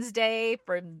 Wednesday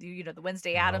from, the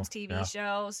Wednesday Addams TV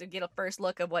show. So get a first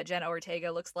look of what Jenna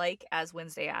Ortega looks like as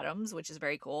Wednesday Addams, which is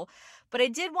very cool. But I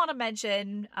did want to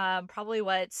mention probably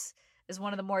what is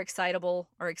one of the more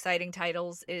exciting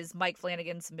titles is Mike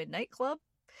Flanagan's Midnight Club.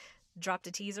 Dropped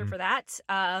a teaser for that.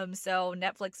 So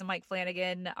Netflix and Mike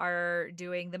Flanagan are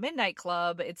doing The Midnight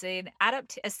Club. It's a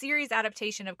series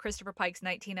adaptation of Christopher Pike's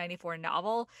 1994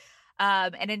 novel.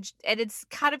 And it's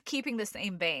kind of keeping the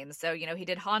same vein. So, he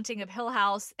did Haunting of Hill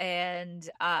House and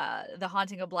The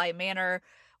Haunting of Bly Manor,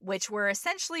 which were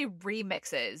essentially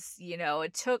remixes.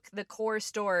 It took the core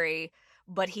story,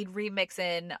 but he'd remix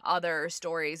in other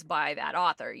stories by that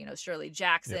author, Shirley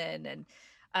Jackson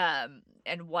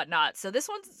and whatnot. So this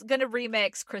one's going to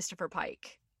remix Christopher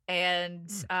Pike, and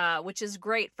which is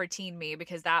great for teen me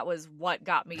because that was what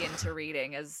got me into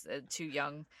reading as too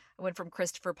young. I went from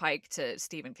Christopher Pike to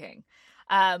Stephen King.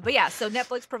 But yeah, so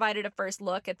Netflix provided a first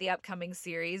look at the upcoming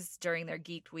series during their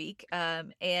Geek Week,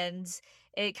 and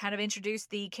it kind of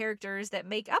introduced the characters that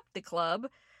make up the club.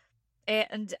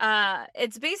 And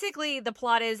it's basically, the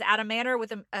plot is at a manor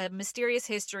with a mysterious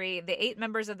history. The 8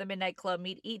 members of the Midnight Club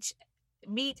meet each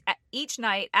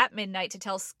night at midnight to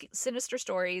tell sinister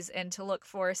stories and to look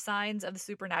for signs of the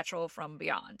supernatural from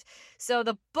beyond. So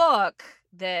the book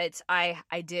that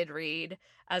I did read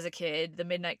as a kid, The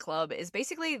Midnight Club, is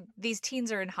basically these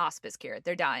teens are in hospice care.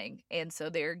 They're dying. And so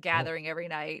they're gathering every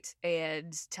night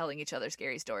and telling each other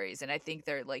scary stories. And I think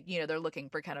they're like, they're looking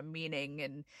for kind of meaning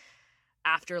and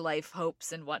afterlife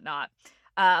hopes and whatnot.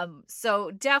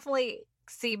 So definitely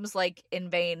seems like in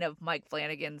vein of Mike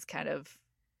Flanagan's kind of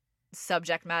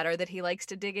subject matter that he likes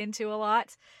to dig into a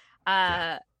lot.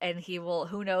 And he will,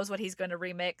 who knows what he's going to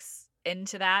remix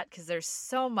into that, because there's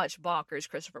so much bonkers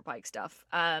Christopher Pike stuff.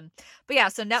 But yeah,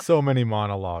 so many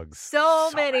monologues.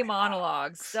 So many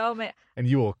monologues. So many. And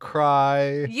you will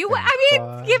cry.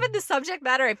 Given the subject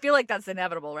matter, I feel like that's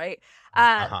inevitable, right?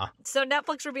 So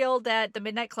Netflix revealed that The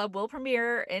Midnight Club will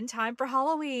premiere in time for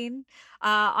Halloween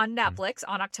on Netflix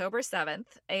on October 7th.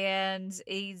 And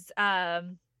he's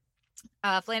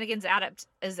Flanagan's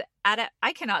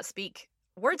I cannot speak.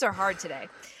 Words are hard today.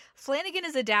 Flanagan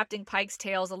is adapting Pike's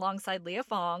tales alongside Leah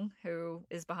Fong, who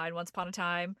is behind Once Upon a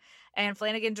Time, and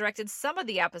Flanagan directed some of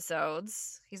the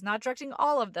episodes. He's not directing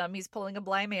all of them. He's pulling a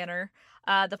Bly Manor.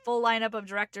 The full lineup of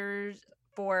directors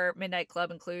for Midnight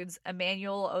Club includes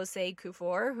Emmanuel Osei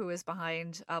Kufor, who is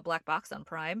behind Black Box on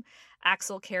Prime,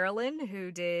 Axel Carolyn,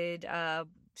 who did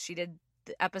she did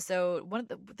the episode, one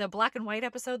of the black and white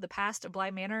episode, The Past of Bly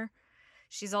Manor.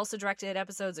 She's also directed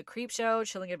episodes of Creepshow,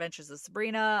 Chilling Adventures of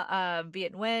Sabrina,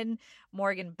 Viet Nguyen,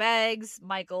 Morgan Beggs,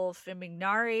 Michael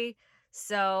Fimignari.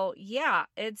 So yeah,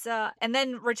 it's and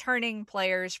then returning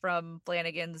players from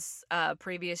Flanagan's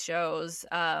previous shows,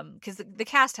 because the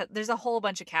cast there's a whole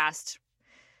bunch of cast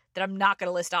that I'm not going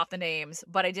to list off the names,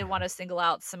 but I did want to single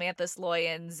out Samantha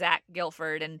Sloyan, Zach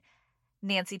Gilford, and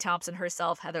Nancy Thompson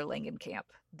herself, Heather Langenkamp.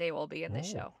 They will be in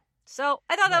this show. So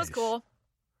I thought that was cool.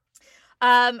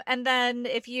 And then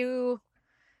if you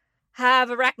have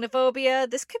arachnophobia,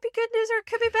 this could be good news or it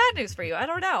could be bad news for you. I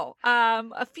don't know.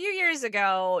 A few years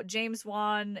ago,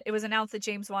 it was announced that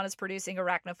James Wan is producing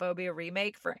Arachnophobia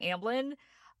remake for Amblin.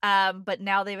 But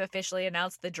now they've officially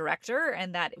announced the director,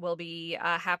 and that will be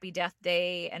Happy Death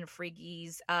Day and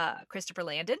Freaky's Christopher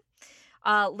Landon.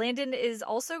 Landon is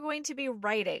also going to be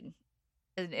writing,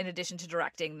 in addition to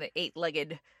directing, the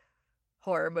 8-legged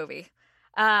horror movie.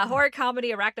 Horror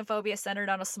comedy Arachnophobia, centered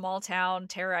on a small town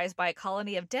terrorized by a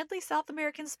colony of deadly South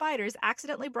American spiders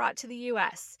accidentally brought to the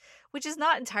U.S., which is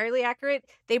not entirely accurate.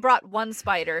 They brought one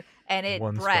spider, and it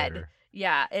bred. Spider.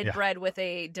 Yeah, it bred with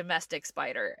a domestic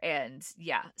spider. And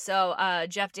yeah, so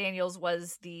Jeff Daniels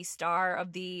was the star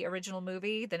of the original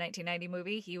movie, the 1990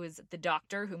 movie. He was the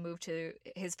doctor who moved to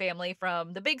his family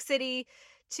from the big city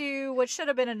to what should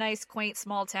have been a nice, quaint,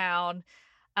 small town.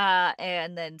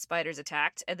 And then spiders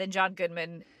attacked. And then John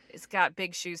Goodman has got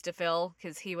big shoes to fill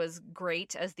because he was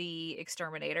great as the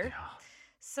exterminator. Yeah.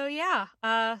 So yeah,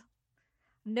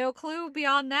 no clue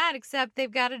beyond that except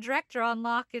they've got a director on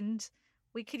lock and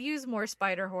we could use more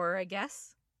spider horror, I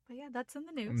guess. But yeah, that's in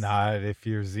the news. Not if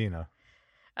you're Xena.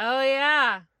 Oh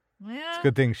yeah. It's a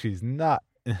good thing she's not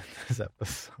in this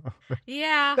episode.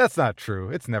 Yeah. That's not true.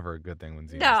 It's never a good thing when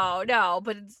Xena's No,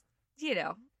 but it's,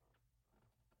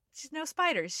 no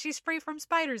spiders. She's free from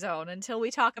Spider Zone until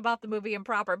we talk about the movie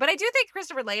improper. But I do think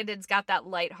Christopher Landon's got that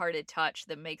lighthearted touch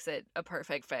that makes it a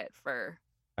perfect fit for...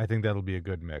 I think that'll be a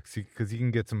good mix because you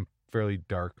can get some fairly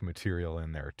dark material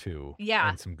in there too. Yeah.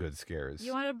 And some good scares.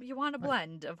 You want a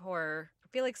blend of horror. I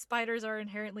feel like spiders are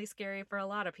inherently scary for a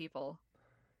lot of people.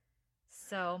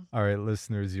 So. All right,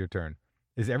 listeners, your turn.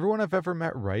 Is everyone I've ever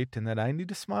met right in that I need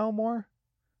to smile more?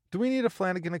 Do we need a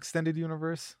Flanagan Extended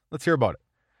Universe? Let's hear about it.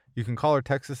 You can call or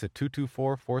text us at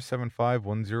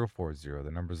 224-475-1040.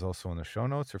 The number is also in the show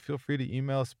notes, or feel free to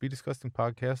email us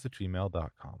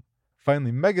bedisgustingpodcast@gmail.com.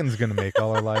 Finally, Megan's going to make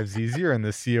all our lives easier in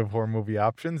this sea of horror movie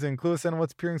options and clue us in on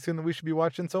what's appearing soon that we should be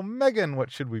watching. So, Megan,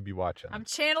 what should we be watching? I'm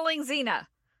channeling Xena.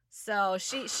 So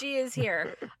she is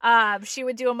here. She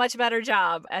would do a much better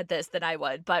job at this than I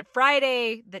would. But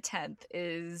Friday the 10th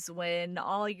is when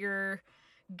all your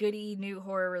goody new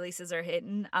horror releases are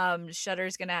hitting.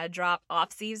 Shudder's going to drop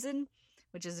Off Season,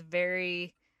 which is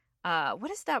very...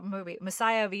 what is that movie?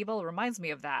 Messiah of Evil reminds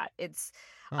me of that. It's...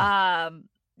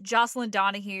 Jocelyn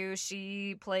Donahue,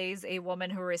 she plays a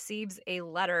woman who receives a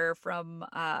letter from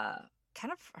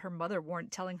kind of her mother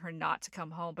telling her not to come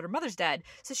home, but her mother's dead.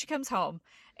 So she comes home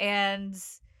and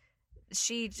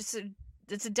it's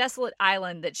a desolate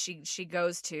island that she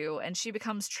goes to, and she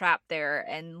becomes trapped there,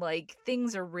 and like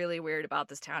things are really weird about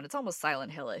this town. It's almost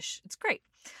Silent Hill-ish. It's great.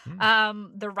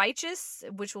 The Righteous,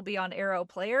 which will be on Arrow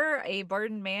Player, a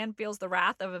burdened man feels the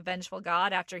wrath of a vengeful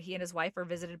god after he and his wife are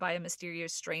visited by a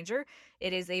mysterious stranger.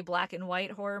 It is a black and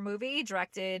white horror movie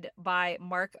directed by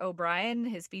Mark O'Brien,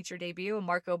 his feature debut. And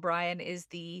Mark O'Brien is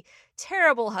the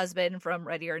terrible husband from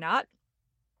Ready or Not.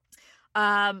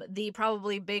 The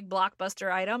probably big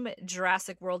blockbuster item,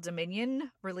 Jurassic World Dominion,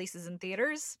 releases in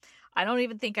theaters. I don't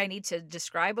even think I need to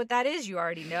describe what that is. You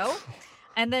already know.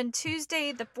 And then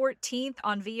Tuesday the 14th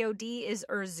on VOD is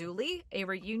Urzuli. A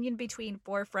reunion between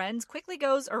four friends quickly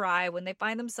goes awry when they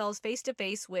find themselves face to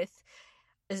face with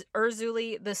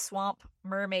Urzuli, the swamp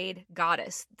mermaid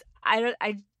goddess.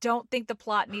 I don't think the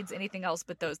plot needs anything else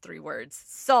but those three words.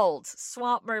 Sold.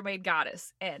 Swamp mermaid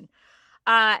goddess. In.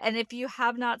 And if you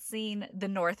have not seen The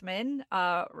Northman,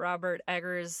 Robert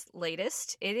Eggers'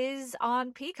 latest, it is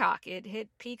on Peacock. It hit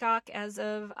Peacock as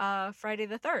of Friday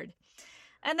the 3rd.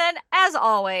 And then, as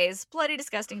always, Bloody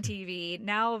Disgusting TV,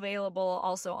 now available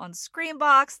also on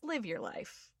Screambox. Live your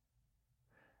life.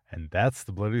 And that's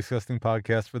the Bloody Disgusting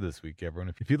podcast for this week,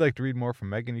 everyone. If you'd like to read more from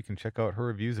Megan, you can check out her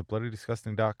reviews at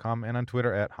bloodydisgusting.com and on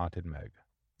Twitter at HauntedMeg.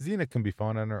 Xena can be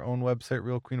found on our own website,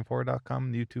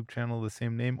 realqueenofhorror.com, the YouTube channel of the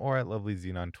same name, or at Lovely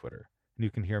Xena on Twitter. And you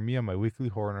can hear me on my weekly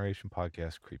horror narration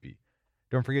podcast, Creepy.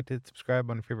 Don't forget to hit subscribe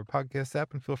on your favorite podcast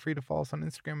app, and feel free to follow us on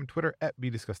Instagram and Twitter at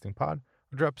BeDisgustingPod,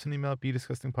 or drop us an email at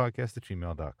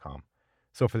bedisgustingpodcast@gmail.com.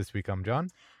 So for this week, I'm John.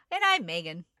 And I'm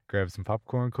Megan. Grab some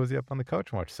popcorn, cozy up on the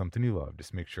couch, and watch something you love.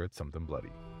 Just make sure it's something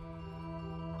bloody.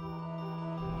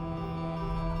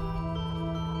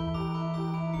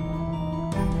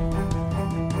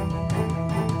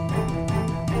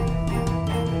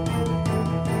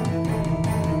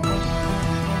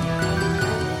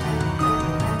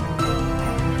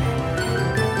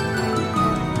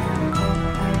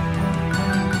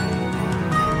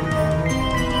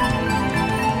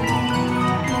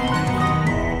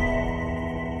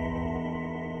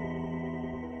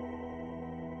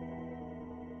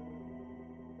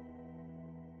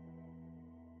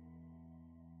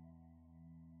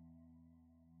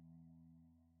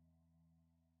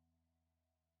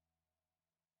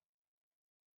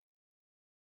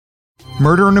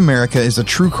 Murder in America is a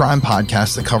true crime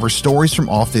podcast that covers stories from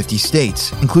all 50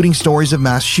 states, including stories of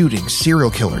mass shootings, serial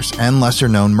killers, and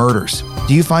lesser-known murders.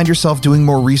 Do you find yourself doing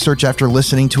more research after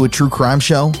listening to a true crime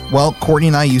show? Well, Courtney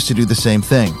and I used to do the same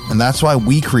thing, and that's why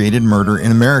we created Murder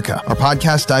in America. Our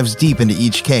podcast dives deep into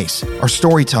each case. Our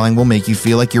storytelling will make you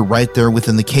feel like you're right there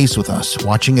within the case with us,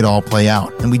 watching it all play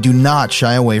out, and we do not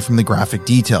shy away from the graphic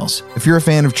details. If you're a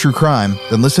fan of true crime,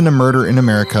 then listen to Murder in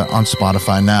America on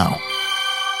Spotify now.